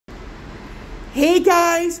Hey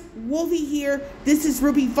guys, Wolvie here. This is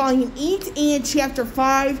RWBY Volume 8 and Chapter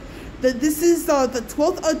 5. This is the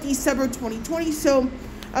 12th of December 2020, so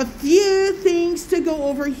a few things to go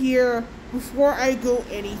over here before I go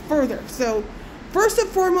any further. So, first and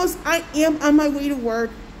foremost, I am on my way to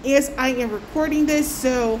work as I am recording this,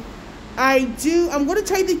 so I'm going to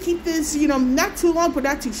try to keep this, not too long, but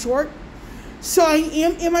not too short. So I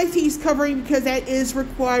am in my face covering because that is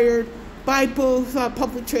required by both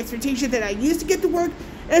public transportation that I use to get to work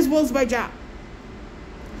as well as my job.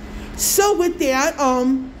 So with that,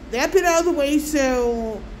 that been out of the way,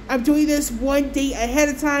 so I'm doing this one day ahead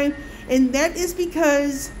of time, and that is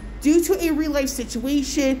because due to a real life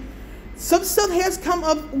situation, some stuff has come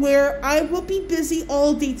up where I will be busy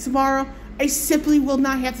all day tomorrow. I simply will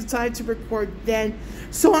not have the time to record then.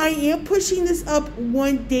 So I am pushing this up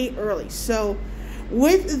one day early. So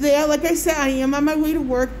with that, like I said, I am on my way to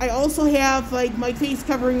work. I also have my face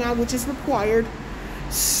covering on, which is required.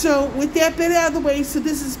 So with that bit out of the way, so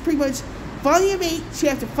this is pretty much Volume 8,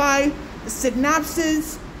 Chapter 5, the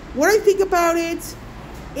synopsis, what I think about it,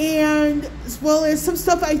 and as well as some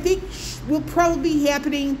stuff I think will probably be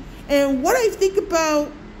happening, and what I think about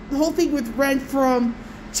the whole thing with Ren from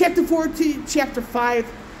Chapter 4 to Chapter 5.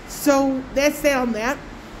 So that's that on that.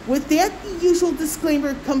 With that, the usual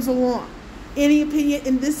disclaimer comes along. Any opinion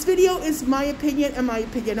in this video is my opinion and my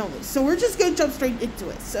opinion only. So we're just going to jump straight into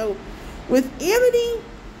it. So with Amity,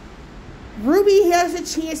 RWBY has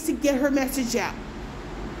a chance to get her message out.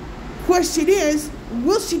 Question is,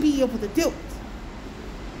 will she be able to do it?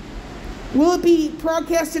 Will it be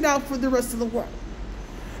broadcasted out for the rest of the world?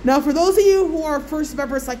 Now, for those of you who are first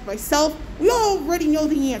members like myself, we already know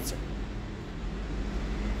the answer.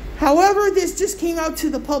 However, this just came out to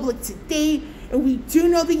the public today, and we do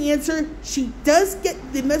know the answer.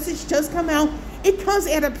 The message does come out. It comes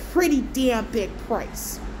at a pretty damn big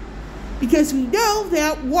price. Because we know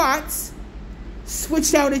that Watts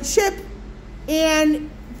switched out a chip, and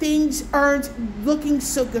things aren't looking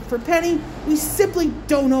so good for Penny. We simply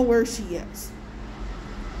don't know where she is.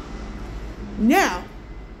 Now,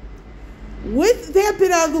 with that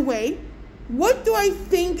bit out of the way, what do I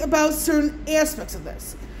think about certain aspects of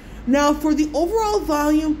this? Now, for the overall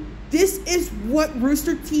volume, this is what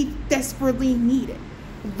Rooster Teeth desperately needed.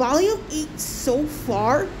 Volume 8 so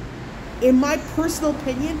far, in my personal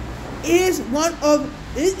opinion, is one of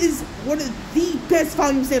the best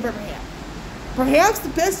volumes they've ever had. Perhaps the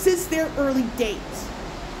best since their early days.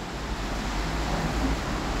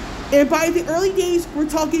 And by the early days, we're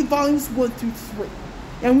talking volumes 1 through 3.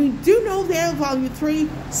 And we do know that in Volume 3,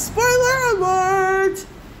 spoiler alert!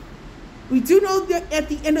 We do know that at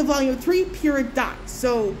the end of Volume 3, Pyrrha dies.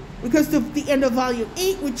 So, because of the end of Volume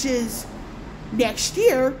 8, which is next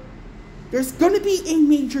year, there's going to be a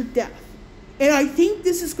major death. And I think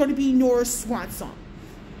this is going to be Nora's swan song.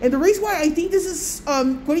 And the reason why I think this is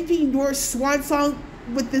going to be Nora's swan song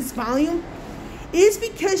with this volume is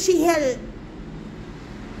because she had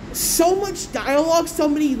so much dialogue, so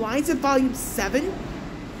many lines in Volume 7.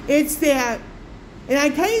 It's that,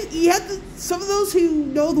 and some of those who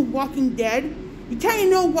know The Walking Dead, you kind of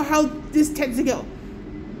know how this tends to go.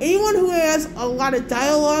 Anyone who has a lot of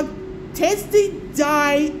dialogue tends to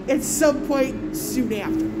die at some point soon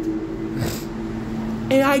after.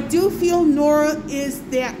 And I do feel Nora is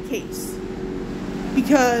that case.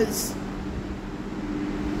 Because,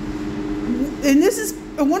 and this is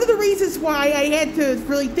one of the reasons why I had to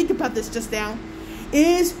really think about this just now,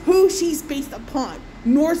 is who she's based upon.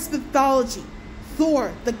 Norse mythology,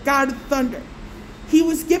 Thor, the god of thunder. He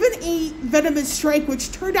was given a venomous strike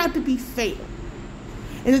which turned out to be fatal.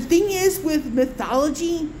 And the thing is, with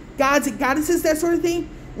mythology, gods and goddesses, that sort of thing,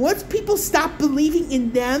 once people stop believing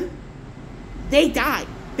in them, they die.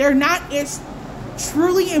 They're not as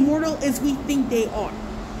truly immortal as we think they are.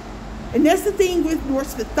 And that's the thing with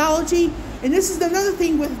Norse mythology, and this is another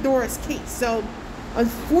thing with Nora's case. So,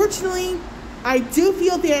 unfortunately, I do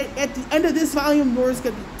feel that at the end of this volume, Nora's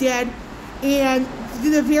going to be dead. And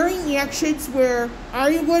the varying actions where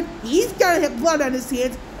Ironwood, he's got to have blood on his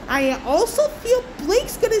hands. I also feel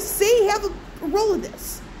Blake's going to have a role in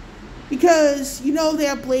this. Because you know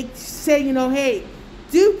that Blake said, hey,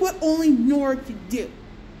 do what only Nora can do.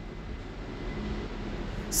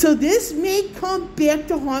 So this may come back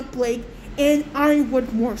to haunt Blake and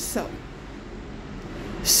Ironwood more so.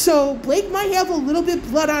 So Blake might have a little bit of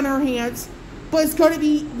blood on her hands, but it's going to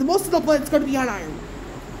be, most of the blood is going to be on Ironwood.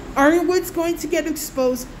 Ironwood's going to get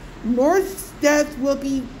exposed. Nora's death will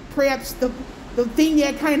be perhaps the thing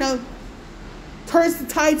that kind of turns the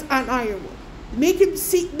tides on Ironwood. Make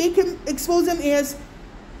him expose him as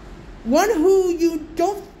one who you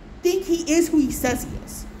don't think he is who he says he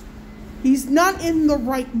is. He's not in the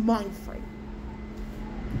right mind frame.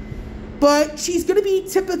 But she's going to be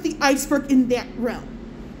tip of the iceberg in that realm.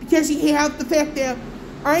 Because you have the fact that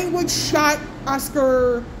Ironwood shot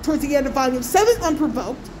Oscar towards the end of Volume 7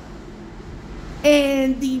 unprovoked.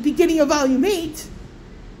 And the beginning of Volume 8,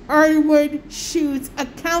 Ironwood shoots a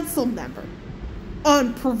council member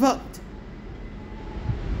unprovoked.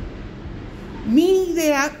 Meaning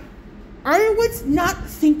that Ironwood's not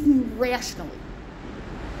thinking rationally.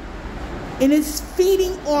 And is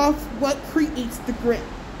feeding off what creates the grid.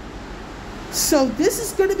 So this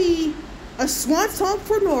is going to be a swan song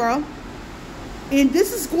for Nora. And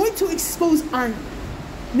this is going to expose Ironwood.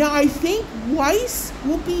 Now I think Weiss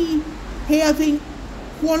will be having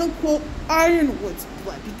quote-unquote Ironwood's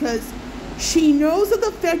blood. Because she knows of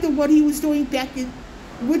the fact of what he was doing back in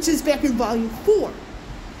Volume 4.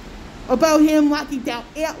 About him locking down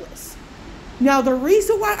Atlas. Now, the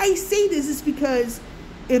reason why I say this is because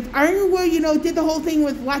if Ironwood, did the whole thing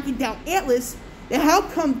with locking down Atlas, then how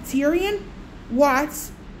come Tyrion,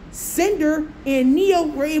 Watts, Cinder, and Neo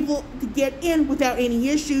were able to get in without any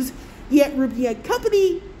issues, yet RWBY and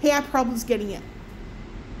company had problems getting in?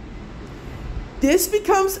 This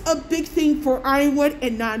becomes a big thing for Ironwood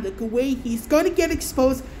and not look away. He's going to get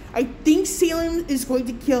exposed. I think Salem is going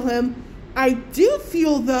to kill him. I do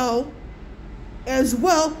feel, though, as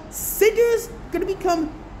well, Cinder's going to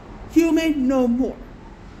become human no more.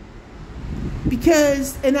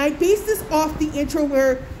 Because, and I base this off the intro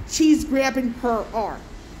where she's grabbing her arm.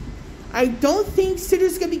 I don't think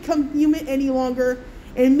Cinder's going to become human any longer,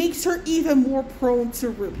 and it makes her even more prone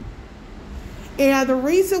to RWBY. And the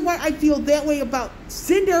reason why I feel that way about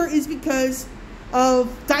Cinder is because of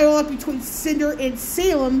dialogue between Cinder and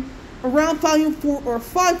Salem around Volume 4 or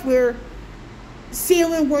 5, where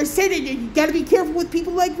Salem was saying, you gotta be careful with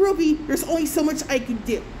people like RWBY, there's only so much I can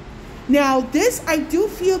do. Now this, I do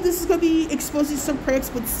feel this is gonna be exposing some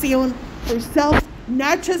cracks with Salem herself,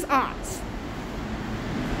 not just Oz.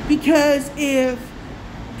 Because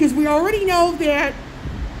we already know that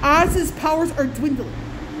Oz's powers are dwindling.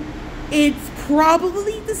 It's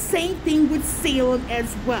probably the same thing with Salem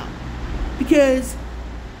as well. Because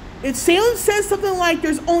if Salem says something like,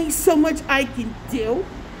 there's only so much I can do,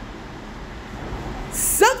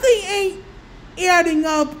 something ain't adding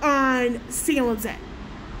up on Salem's end.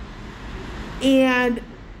 And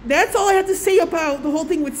that's all I have to say about the whole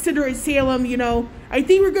thing with Cinder and Salem. I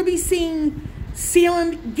think we're going to be seeing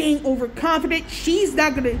Salem getting overconfident. She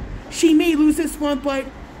may lose this one, but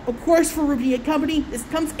of course for RWBY and company, this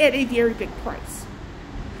comes at a very big price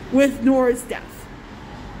with Nora's death.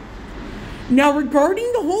 Now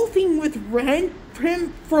regarding the whole thing with Ren,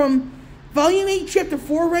 from Volume 8, Chapter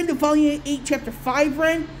 4 Ren to Volume 8, Chapter 5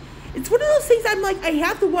 Ren, it's one of those things I'm like, I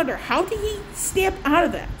have to wonder, how did he snap out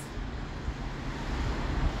of that?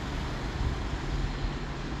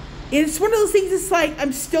 And it's one of those things it's like,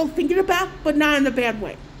 I'm still thinking about, but not in a bad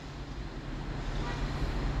way.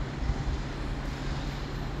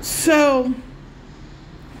 So,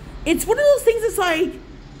 it's one of those things that's like,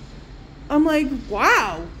 I'm like,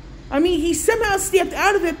 wow. I mean, he somehow snapped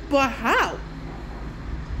out of it, but how?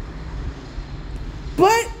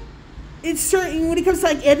 But it's certain, when it comes to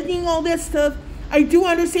like editing all that stuff, I do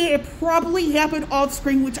understand it probably happened off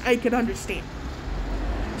screen, which I could understand.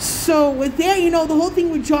 So with that, the whole thing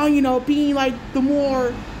with John, being like the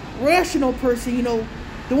more rational person,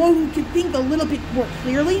 the one who can think a little bit more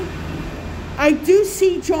clearly, I do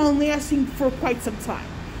see John lasting for quite some time.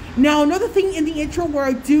 Now, another thing in the intro where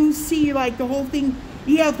I do see like the whole thing,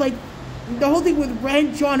 you have like the whole thing with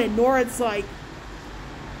Ren, John, and Nora, it's like,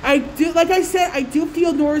 like I said, I do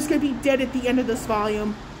feel Nora's going to be dead at the end of this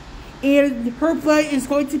volume. And her blood is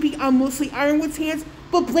going to be on mostly Ironwood's hands,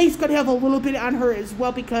 but Blake's going to have a little bit on her as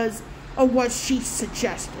well because of what she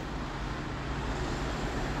suggested.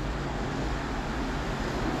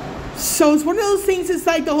 So it's one of those things, it's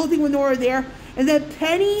like the whole thing with Nora there. And then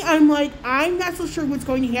Penny, I'm like, I'm not so sure what's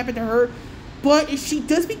going to happen to her. But if she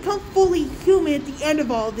does become fully human at the end of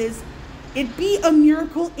all this, it'd be a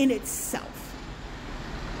miracle in itself.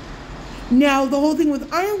 Now, the whole thing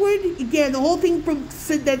with Ironwood, again, the whole thing from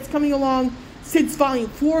Sid that's coming along since Volume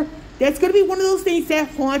 4, that's going to be one of those things that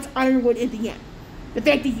haunts Ironwood in the end. The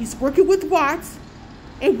fact that he's working with Watts,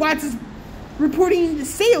 and Watts is reporting to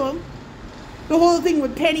Salem, the whole thing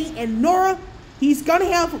with Penny and Nora, he's going to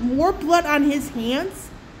have more blood on his hands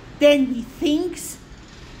than he thinks,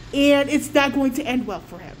 and it's not going to end well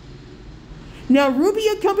for him. Now,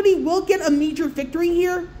 RWBY and company will get a major victory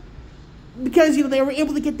here, because, they were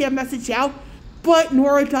able to get their message out, but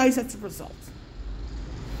Nora dies as a result.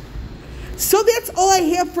 So that's all I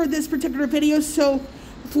have for this particular video. So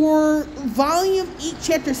for Volume 8,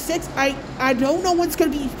 Chapter 6, I don't know what's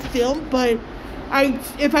going to be filmed, but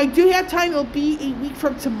if I do have time, it'll be a week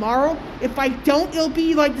from tomorrow. If I don't, it'll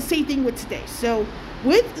be like the same thing with today. So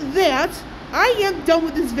with that, I am done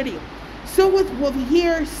with this video. So with Wolvie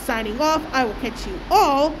here, signing off, I will catch you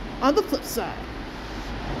all on the flip side.